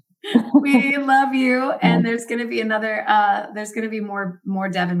 love you. We love you, and there's going to be there's going to be more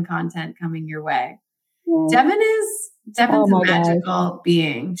Devin content coming your way. Yeah. Devin's a magical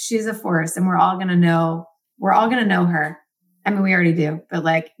being. She's a force, and we're all going to know her. I mean, we already do, but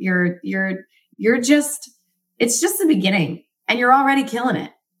like you're just, it's just the beginning and you're already killing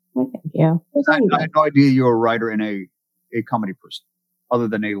it. Thank you. I had no idea you were a writer and a comedy person other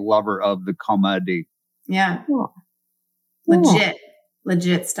than a lover of the comedy. Yeah.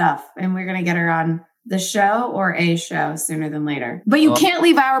 Legit stuff. And we're going to get her on the show or a show sooner than later, but you can't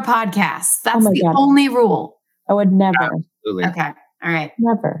leave our podcast. That's the only rule. I would never. Absolutely. Okay. All right.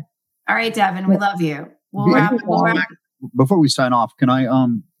 Never. All right, Devin, we love you. We'll wrap. Before we sign off, can I,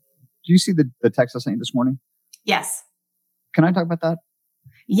 do you see the text I sent you this morning? Yes. Can I talk about that?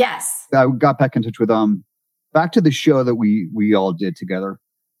 Yes. I got back in touch with, back to the show that we all did together.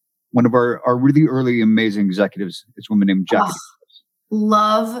 One of our really early amazing executives is a woman named Jackie.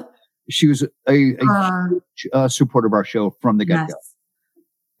 Love. She was a huge supporter of our show from the get-go. Yes.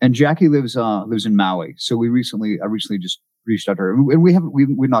 And Jackie lives in Maui. So I recently just reached out to her, and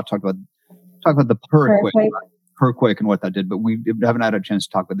we've not talked about the Hurricane and what that did, but we haven't had a chance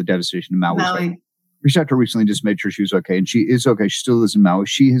to talk about the devastation in Maui. So I reached out to her recently, just made sure she was okay, and she is okay. She still lives in Maui.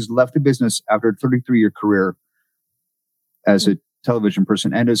 She has left the business after a 33-year career as a television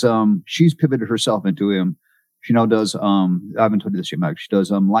person, and as she's pivoted herself into she now does I haven't told you this yet, Mike. She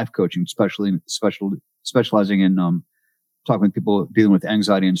does life coaching, specializing in talking with people dealing with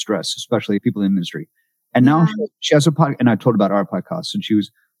anxiety and stress, especially people in the industry. And now she has a podcast, and I told her about our podcast, and she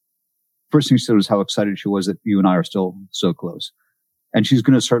was. First thing she said was how excited she was that you and I are still so close. And she's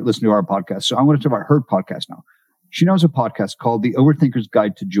going to start listening to our podcast. So I want to talk about her podcast now. She knows a podcast called The Overthinker's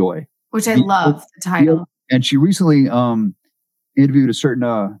Guide to Joy. Which I love the title. And she recently interviewed a certain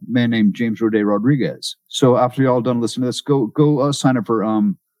man named James Roday Rodriguez. So after you're all done listening to this, go sign up for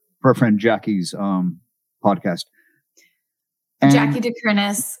our friend Jackie's podcast. And Jackie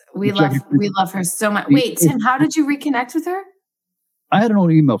DeCurnis. We love her so much. Wait, Tim, how did you reconnect with her? I had an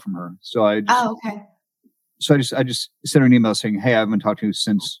old email from her, so I just sent her an email saying, "Hey, I haven't talked to you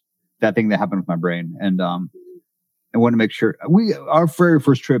since that thing that happened with my brain," and I want to make sure our very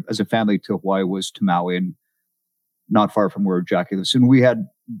first trip as a family to Hawaii was to Maui, and not far from where Jackie lives. And we had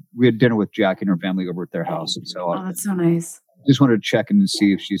dinner with Jackie and her family over at their house. And so, that's so nice. Just wanted to check in and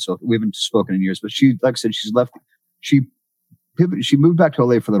see if we haven't spoken in years, but she, like I said, she's left. She moved back to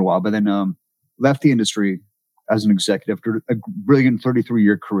LA for a little while, but then left the industry as an executive after a brilliant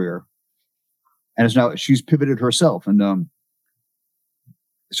 33-year career. And she's pivoted herself. And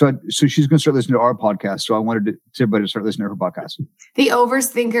so she's going to start listening to our podcast. So I wanted everybody to start listening to her podcast. The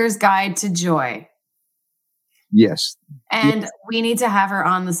Overthinker's Guide to Joy. Yes. And we need to have her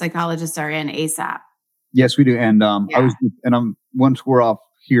on The Psychologist Are In ASAP. Yes, we do. And once we're off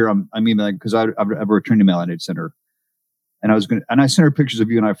here, I'm emailing because I have a return email I need to send her. And I sent her pictures of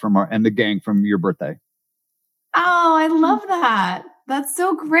you and I and the gang from your birthday. Oh, I love that. That's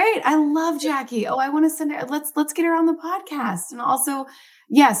so great. I love Jackie. Oh, I want to send her. Let's get her on the podcast. And also,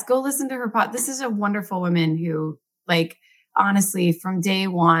 yes, go listen to her pod. This is a wonderful woman who, like, honestly, from day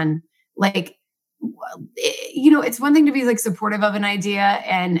one, like, you know, it's one thing to be like supportive of an idea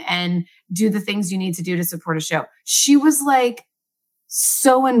and do the things you need to do to support a show. She was like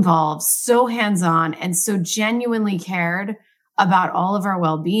so involved, so hands-on, and so genuinely cared about all of our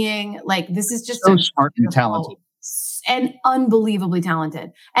well-being. Like, this is just so smart and talented. And unbelievably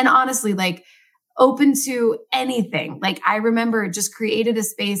talented. And honestly, like, open to anything. Like, I remember just created a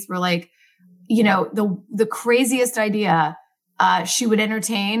space where, like, you know, the craziest idea she would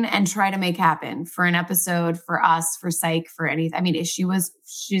entertain and try to make happen for an episode, for us, for Psych, for anything. I mean,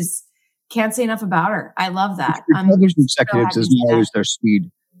 she's can't say enough about her. I love that. Television executives is not always their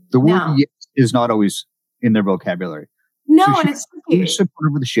speed. The word yes is not always in their vocabulary. No, so and it's tricky. She's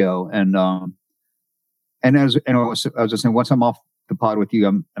supportive of the show, and I was just saying, once I'm off the pod with you,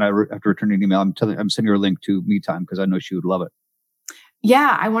 I have to return an email. I'm sending her a link to Me Time because I know she would love it.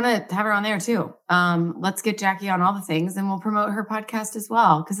 Yeah, I want to have her on there too. Let's get Jackie on all the things, and we'll promote her podcast as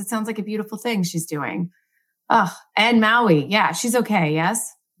well because it sounds like a beautiful thing she's doing. And Maui, yeah, she's okay. Yes.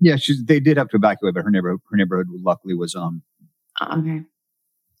 Yeah, they did have to evacuate, but her neighborhood luckily was okay,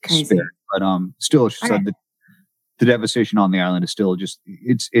 crazy. Spared. But still, she said that the devastation on the island is still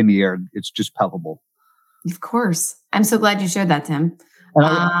it's in the air. It's just palpable. Of course, I'm so glad you shared that, Tim.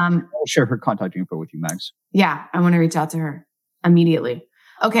 I'll share her contact info with you, Max. Yeah, I want to reach out to her immediately.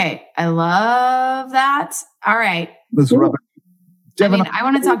 Okay, I love that. All right, let's rub it. Devin, I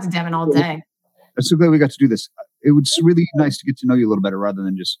want to talk to Devin all day. I'm so glad we got to do this. It was really nice to get to know you a little better rather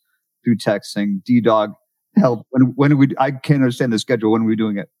than just through text saying, D-Dog, help. When are we, I can't understand the schedule. When are we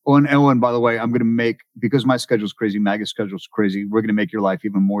doing it? Oh, and by the way, I'm going to make, because my schedule's crazy, Maggie's schedule's crazy, we're going to make your life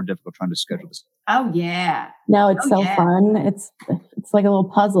even more difficult trying to schedule this. Oh, yeah. No, it's fun. It's like a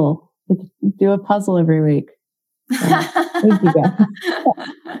little puzzle. You do a puzzle every week. Thank you, guys.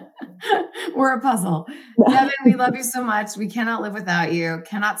 We're a puzzle. Devin, we love you so much. We cannot live without you.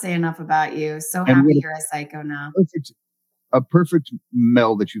 Cannot say enough about you. So happy you're a Psycho now. A perfect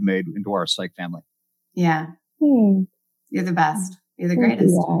meld that you made into our Psych family. Yeah. You're the best. You're the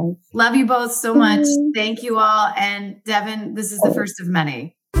greatest. Love you both so much. Thank you all. And Devin, this is the first of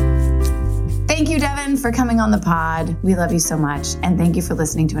many. Thank you, Devin, for coming on the pod. We love you so much. And thank you for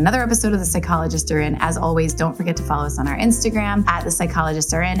listening to another episode of The Psychologists Are In. As always, don't forget to follow us on our Instagram at The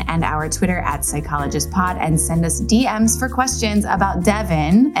Psychologists Are In and our Twitter at PsychologistPod, and send us DMs for questions about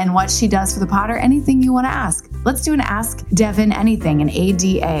Devin and what she does for the pod or anything you want to ask. Let's do an Ask Devin Anything, an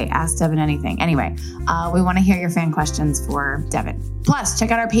ADA, Ask Devin Anything. Anyway, we want to hear your fan questions for Devin. Plus,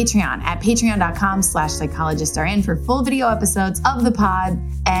 check out our Patreon at patreon.com/psychologists are in for full video episodes of the pod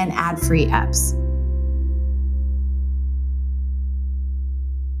and ad-free eps.